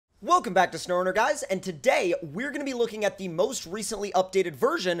Welcome back to SnowRunner, guys, and today we're going to be looking at the most recently updated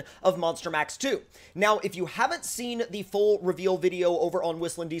version of Monstermax 2. Now, if you haven't seen the full reveal video over on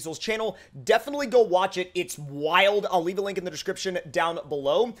Whistling Diesel's channel, definitely go watch it. It's wild. I'll leave a link in the description down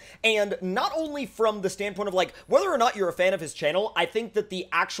below. And not only from the standpoint of, like, whether or not you're a fan of his channel, I think that the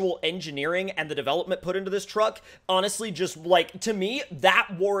actual engineering and the development put into this truck, honestly, just, like, to me, that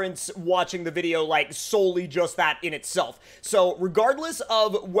warrants watching the video, like, solely just that in itself. So, regardless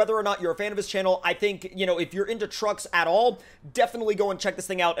of whether or not you're a fan of his channel, I think, you know, if you're into trucks at all, definitely go and check this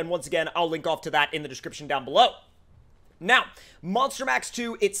thing out, and once again, I'll link off to that in the description down below. Now, Monstermax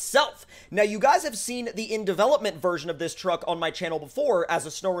 2 itself. Now, you guys have seen the in-development version of this truck on my channel before as a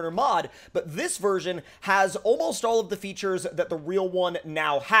SnowRunner mod, but this version has almost all of the features that the real one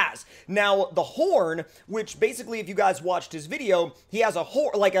now has. Now, the horn, which basically, if you guys watched his video, he has a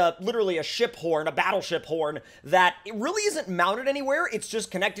horn, like literally a ship horn, a battleship horn, that it really isn't mounted anywhere. It's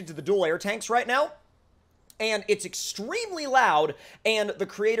just connected to the dual air tanks right now. And it's extremely loud, and the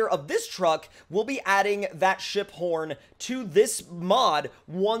creator of this truck will be adding that ship horn to this mod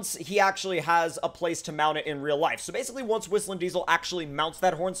once he actually has a place to mount it in real life. So basically, once Whistling Diesel actually mounts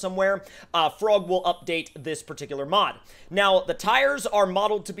that horn somewhere, Frog will update this particular mod. Now, the tires are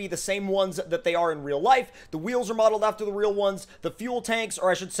modeled to be the same ones that they are in real life. The wheels are modeled after the real ones. The fuel tanks, or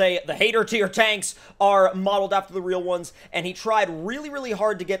I should say the hater tier tanks, are modeled after the real ones, and he tried really, really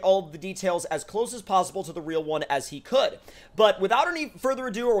hard to get all of the details as close as possible to the real one as he could. But without any further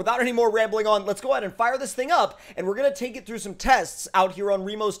ado, or without any more rambling on, let's go ahead and fire this thing up, and we're going to take it through some tests out here on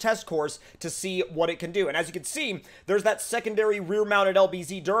Remo's test course to see what it can do. And as you can see, there's that secondary rear-mounted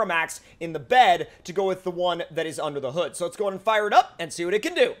LBZ Duramax in the bed to go with the one that is under the hood. So let's go ahead and fire it up and see what it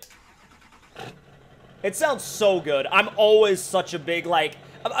can do. It sounds so good. I'm always such a big,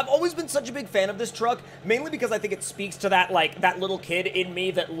 I've always been such a big fan of this truck, mainly because I think it speaks to that, that little kid in me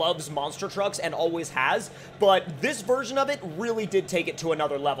that loves monster trucks and always has, but this version of it really did take it to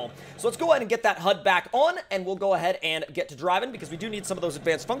another level. So let's go ahead and get that HUD back on, and we'll go ahead and get to driving, because we do need some of those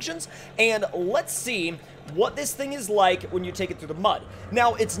advanced functions, and let's see what this thing is like when you take it through the mud.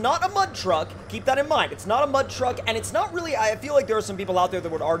 Now, it's not a mud truck. Keep that in mind. It's not a mud truck, and it's not really, I feel like there are some people out there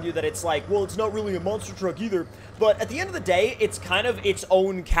that would argue that it's like, well, it's not really a monster truck either, but at the end of the day, it's kind of its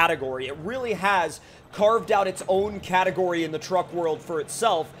own category. It really has carved out its own category in the truck world for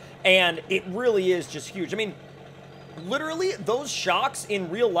itself, and it really is just huge. I mean, literally, those shocks in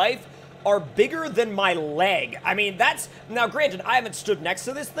real life are bigger than my leg. I mean, that's, now granted, I haven't stood next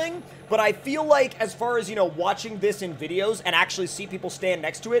to this thing, but I feel like as far as, you know, watching this in videos and actually see people stand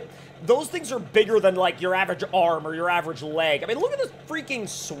next to it, those things are bigger than, like, your average arm or your average leg. I mean, look at this freaking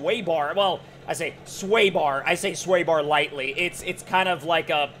sway bar. Well, I say sway bar. I say sway bar lightly. It's kind of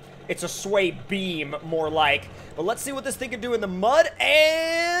like it's a sway beam, more like. But let's see what this thing can do in the mud,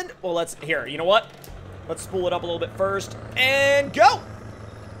 and, well, here, you know what? Let's spool it up a little bit first, and go!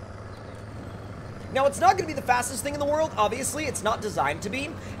 Now, it's not going to be the fastest thing in the world, obviously. It's not designed to be.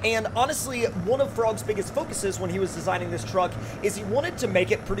 And honestly, one of Frog's biggest focuses when he was designing this truck is he wanted to make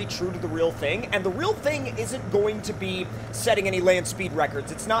it pretty true to the real thing. And the real thing isn't going to be setting any land speed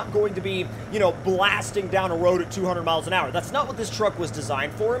records. It's not going to be, you know, blasting down a road at 200 miles an hour. That's not what this truck was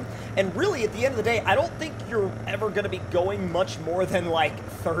designed for. And really, at the end of the day, I don't think you're ever going to be going much more than, like,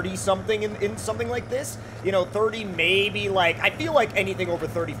 30-something in something like this. You know, 30, maybe, like, I feel like anything over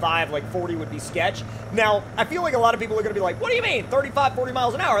 35, like 40 would be sketch. Now, I feel like a lot of people are going to be like, what do you mean, 35, 40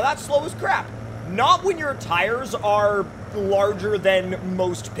 miles an hour? That's slow as crap. Not when your tires are larger than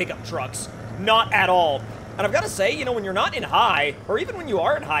most pickup trucks. Not at all. And I've got to say, you know, when you're not in high, or even when you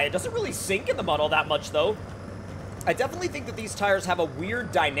are in high, it doesn't really sink in the mud all that much, though. I definitely think that these tires have a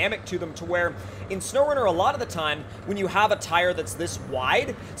weird dynamic to them to where in SnowRunner a lot of the time when you have a tire that's this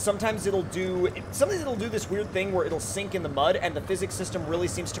wide, sometimes it'll do this weird thing where it'll sink in the mud, and the physics system really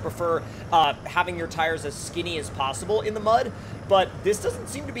seems to prefer having your tires as skinny as possible in the mud, but this doesn't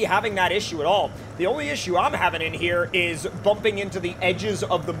seem to be having that issue at all. The only issue I'm having in here is bumping into the edges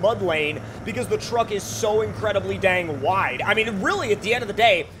of the mud lane because the truck is so incredibly dang wide. I mean, really, at the end of the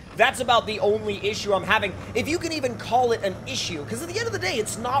day, that's about the only issue I'm having, if you can even call it an issue, because at the end of the day,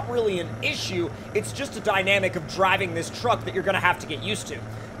 it's not really an issue, it's just a dynamic of driving this truck that you're going to have to get used to.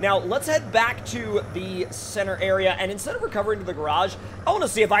 Now, let's head back to the center area, and instead of recovering to the garage, I want to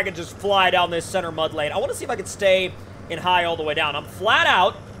see if I can just fly down this center mud lane. I want to see if I can stay in high all the way down. I'm flat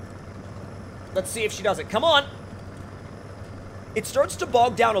out. Let's see if she does it. Come on. It starts to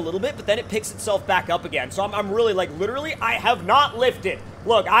bog down a little bit, but then it picks itself back up again. So I'm really, like, literally, I have not lifted.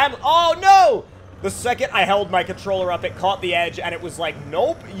 Look, oh no! The second I held my controller up, it caught the edge, and it was like,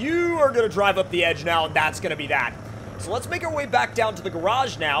 nope, you are gonna drive up the edge now, and that's gonna be that. So let's make our way back down to the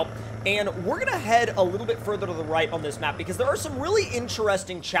garage now, and we're going to head a little bit further to the right on this map because there are some really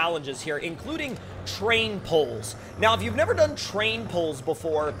interesting challenges here, including train pulls. Now, if you've never done train pulls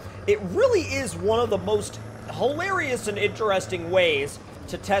before, it really is one of the most hilarious and interesting ways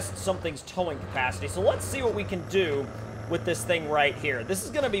to test something's towing capacity. So let's see what we can do with this thing right here. This is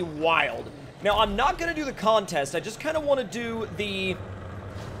going to be wild. Now, I'm not going to do the contest. I just kind of want to do the...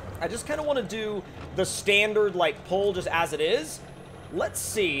 standard, like, pull just as it is. Let's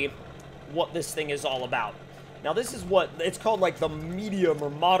see what this thing is all about. Now, this is what... it's called, like, the medium or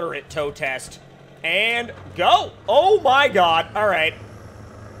moderate tow test. And go! Oh, my God. All right.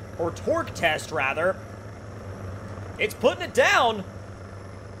 Or torque test, rather. It's putting it down.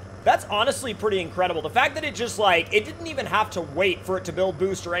 That's honestly pretty incredible. The fact that it just, like, it didn't even have to wait for it to build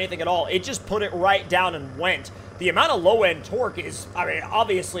boost or anything at all. It just put it right down and went. The amount of low-end torque is, I mean,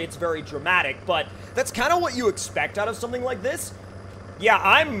 obviously it's very dramatic, but that's kind of what you expect out of something like this. Yeah,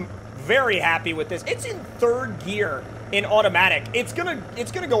 I'm very happy with this. It's in third gear in automatic. It's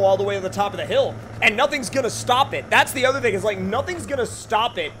gonna go all the way to the top of the hill, and nothing's gonna stop it. That's the other thing, is like, nothing's gonna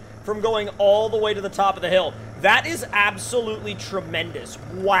stop it from going all the way to the top of the hill. That is absolutely tremendous.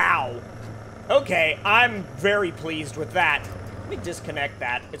 Wow. Okay, I'm very pleased with that. Let me disconnect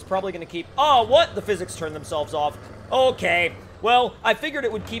that. It's probably going to keep... oh, what? The physics turned themselves off. Okay. Well, I figured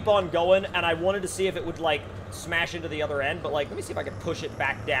it would keep on going, and I wanted to see if it would, like, smash into the other end, but, like, let me see if I can push it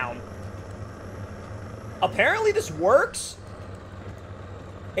back down. Apparently this works.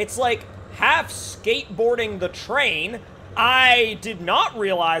 It's, like, half skateboarding the train. I did not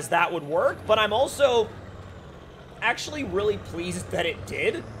realize that would work, but I'm also actually really pleased that it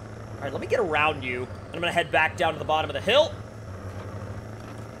did. All right, let me get around you, and I'm going to head back down to the bottom of the hill.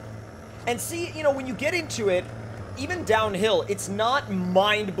 And see, you know, when you get into it, even downhill, it's not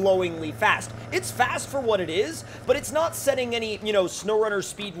mind-blowingly fast. It's fast for what it is, but it's not setting any, you know, SnowRunner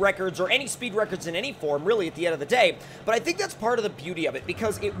speed records or any speed records in any form, really, at the end of the day. But I think that's part of the beauty of it,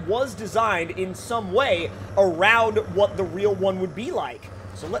 because it was designed in some way around what the real one would be like.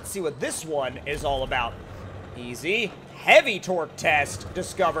 So let's see what this one is all about. Easy. Heavy torque test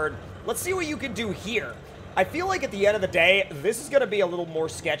discovered. Let's see what you can do here. I feel like at the end of the day, this is going to be a little more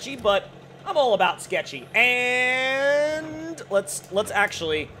sketchy, but I'm all about sketchy. And let's pull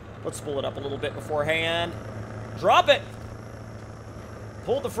it up a little bit beforehand. Drop it.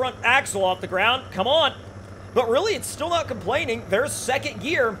 Pull the front axle off the ground. Come on. But really, it's still not complaining. There's second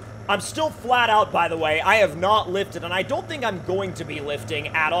gear. I'm still flat out, by the way. I have not lifted, and I don't think I'm going to be lifting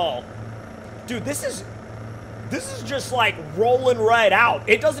at all. Dude, this is just like rolling right out.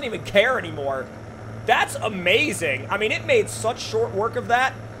 It doesn't even care anymore. That's amazing. I mean, it made such short work of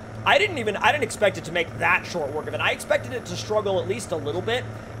that. I didn't expect it to make that short work of it. I expected it to struggle at least a little bit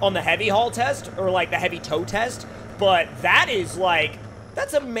on the heavy haul test, or like the heavy tow test, but that is like,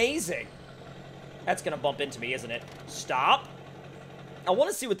 that's amazing. That's gonna bump into me, isn't it? Stop. I want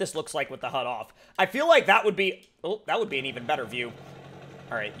to see what this looks like with the HUD off. I feel like that would be, oh, that would be an even better view.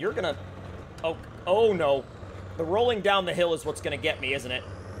 All right, you're gonna, oh no. The rolling down the hill is what's gonna get me, isn't it?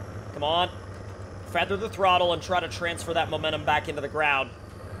 Come on. Feather the throttle and try to transfer that momentum back into the ground.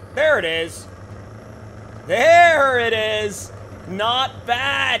 There it is. There it is. Not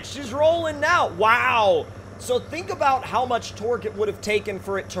bad. She's rolling now. Wow. So think about how much torque it would have taken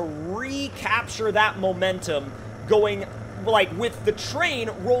for it to recapture that momentum going, like, with the train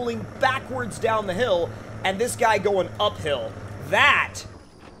rolling backwards down the hill and this guy going uphill. That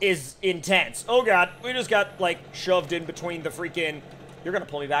is intense. Oh, God. We just got, like, shoved in between the freaking... You're gonna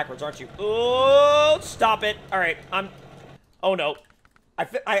pull me backwards, aren't you? Oh, stop it. All right, oh, no.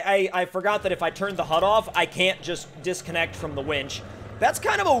 I forgot that if I turn the HUD off, I can't just disconnect from the winch. That's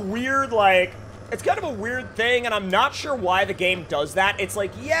kind of a weird, like... It's kind of a weird thing, and I'm not sure why the game does that. It's like,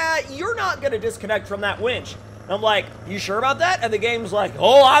 yeah, you're not gonna disconnect from that winch. And I'm like, you sure about that? And the game's like,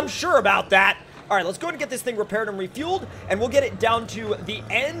 oh, I'm sure about that. All right, let's go ahead and get this thing repaired and refueled, and we'll get it down to the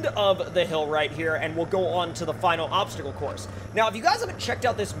end of the hill right here, and we'll go on to the final obstacle course. Now, if you guys haven't checked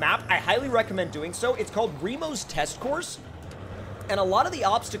out this map, I highly recommend doing so. It's called Remo's Test Course, and a lot of the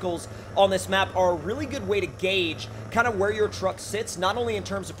obstacles on this map are a really good way to gauge kind of where your truck sits, not only in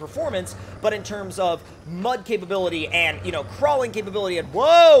terms of performance, but in terms of mud capability and, you know, crawling capability. And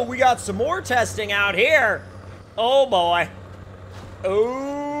whoa, we got some more testing out here. Oh, boy.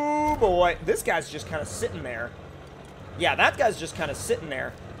 Oh, boy. This guy's just kind of sitting there. Yeah, that guy's just kind of sitting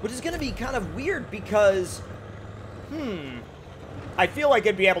there, which is going to be kind of weird because, I feel like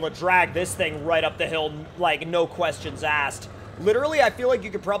I'd be able to drag this thing right up the hill, like, no questions asked. Literally, I feel like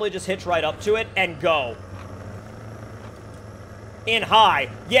you could probably just hitch right up to it and go. in high.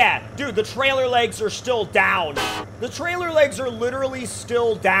 Yeah, dude, the trailer legs are still down. The trailer legs are literally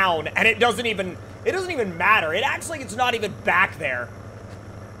still down, and it doesn't even matter. It acts like it's not even back there.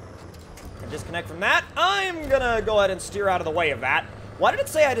 And disconnect from that. I'm gonna go ahead and steer out of the way of that. Why did it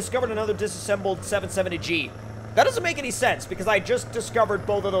say I discovered another disassembled 770G? That doesn't make any sense, because I just discovered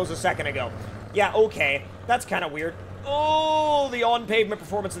both of those a second ago. Yeah, okay. That's kind of weird. Oh, the on-pavement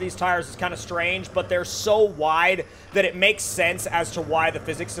performance of these tires is kind of strange, but they're so wide that it makes sense as to why the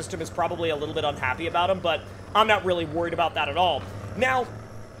physics system is probably a little bit unhappy about them, but I'm not really worried about that at all. Now,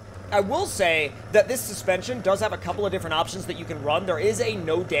 I will say that this suspension does have a couple of different options that you can run. There is a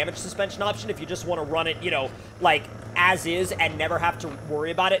no-damage suspension option if you just want to run it, you know, like as is and never have to worry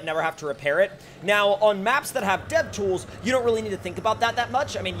about it, never have to repair it. Now, on maps that have dev tools, you don't really need to think about that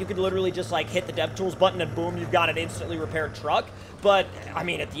much. I mean, you could literally just, like, hit the dev tools button and boom, you've got an instantly repaired truck. But, I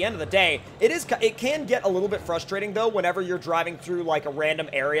mean, at the end of the day, it can get a little bit frustrating, though, whenever you're driving through, like, a random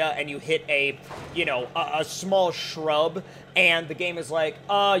area and you hit a, you know, a small shrub, and the game is like,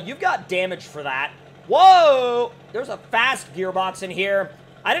 you've got damage for that. Whoa! There's a fast gearbox in here.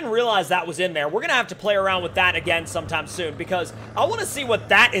 I didn't realize that was in there. We're gonna have to play around with that again sometime soon, because I want to see what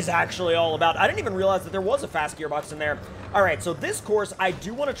that is actually all about. I didn't even realize that there was a fast gearbox in there. Alright, so this course, I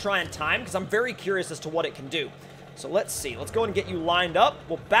do want to try and time, because I'm very curious as to what it can do. So let's see. Let's go and get you lined up.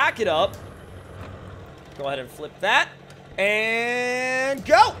 We'll back it up. Go ahead and flip that. And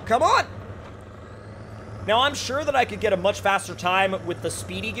go! Come on! Now, I'm sure that I could get a much faster time with the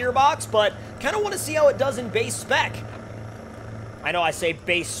speedy gearbox, but kind of want to see how it does in base spec. I know I say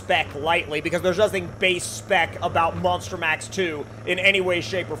base spec lightly, because there's nothing base spec about Monstermax 2 in any way,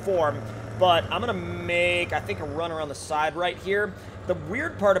 shape, or form. But I'm going to make, I think, a run around the side right here. The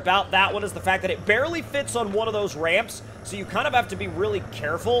weird part about that one is the fact that it barely fits on one of those ramps, so you kind of have to be really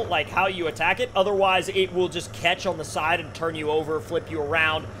careful, like, how you attack it. Otherwise, it will just catch on the side and turn you over, flip you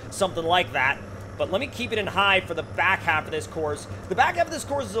around, something like that. But let me keep it in high for the back half of this course. The back half of this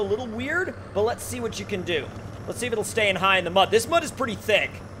course is a little weird, but let's see what you can do. Let's see if it'll stay in high in the mud. This mud is pretty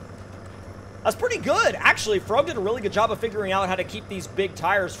thick. That's pretty good. Actually, Frog did a really good job of figuring out how to keep these big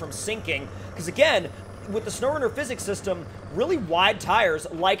tires from sinking. Because again, with the SnowRunner physics system, really wide tires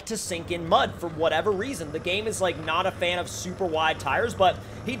like to sink in mud for whatever reason. The game is, like, not a fan of super wide tires, but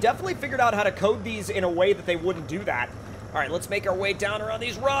he definitely figured out how to code these in a way that they wouldn't do that. All right, let's make our way down around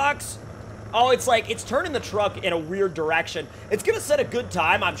these rocks. Oh, it's like, it's turning the truck in a weird direction. It's gonna set a good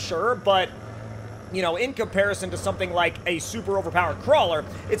time, I'm sure, but, you know, in comparison to something like a super overpowered crawler,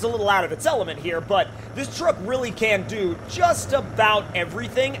 it's a little out of its element here, but this truck really can do just about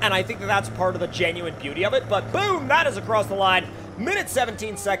everything, and I think that that's part of the genuine beauty of it. But boom, that is across the line. Minute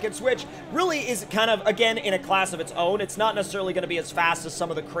 17 seconds, which really is kind of, again, in a class of its own. It's not necessarily going to be as fast as some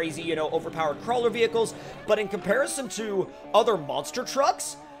of the crazy, you know, overpowered crawler vehicles, but in comparison to other monster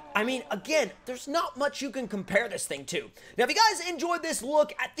trucks, I mean, again, there's not much you can compare this thing to. Now, if you guys enjoyed this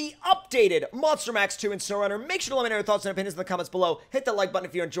look at the updated Monstermax 2 and SnowRunner, make sure to let me know your thoughts and opinions in the comments below. Hit that like button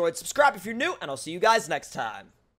if you enjoyed, subscribe if you're new, and I'll see you guys next time.